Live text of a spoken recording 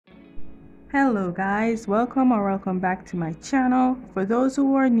Hello guys, welcome back to my channel. For those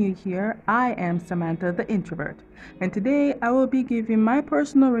who are new here, I am Samantha the Introvert, and today I will be giving my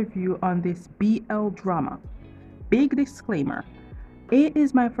personal review on this BL drama. Big disclaimer, it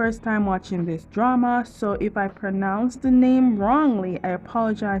is my first time watching this drama, so if I pronounce the name wrongly, I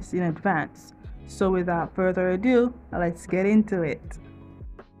apologize in advance. So without further ado, let's get into it.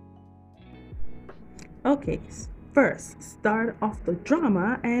 Okay, first, start off the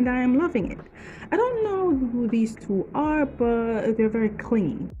drama, and I am loving it. I don't know who these two are, but they're very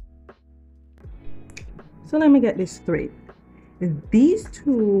clean. So let me get this straight. These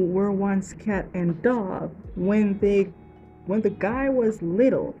two were once cat and dog when the guy was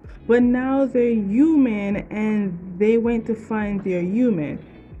little, but now they're human and they went to find their human.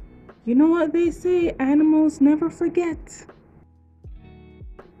 You know what they say, animals never forget.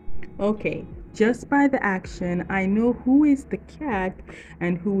 Okay, just by the action, I know who is the cat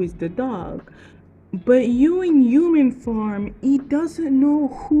and who is the dog. But you in human form, he doesn't know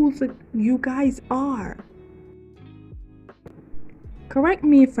who you guys are. Correct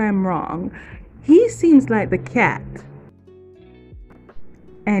me if I'm wrong. He seems like the cat.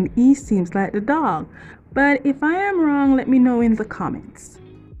 And he seems like the dog. But if I am wrong, let me know in the comments.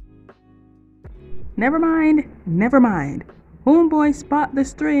 Never mind, never mind. Homeboy spot the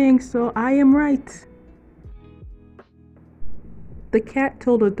string, so I am right. The cat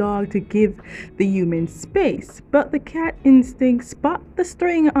told the dog to give the human space, but the cat instinct spot the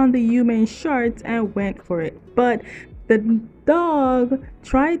string on the human shorts and went for it. But the dog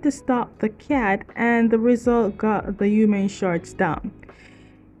tried to stop the cat, and the result got the human shorts down.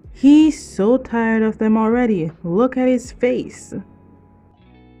 He's so tired of them already. Look at his face.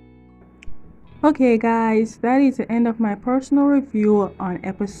 Okay guys, that is the end of my personal review on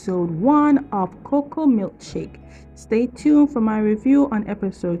episode 1 of Choco Milkshake. Stay tuned for my review on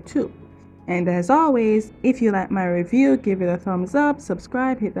episode 2. And as always, if you like my review, give it a thumbs up,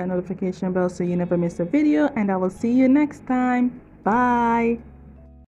 subscribe, hit that notification bell so you never miss a video, and I will see you next time. Bye!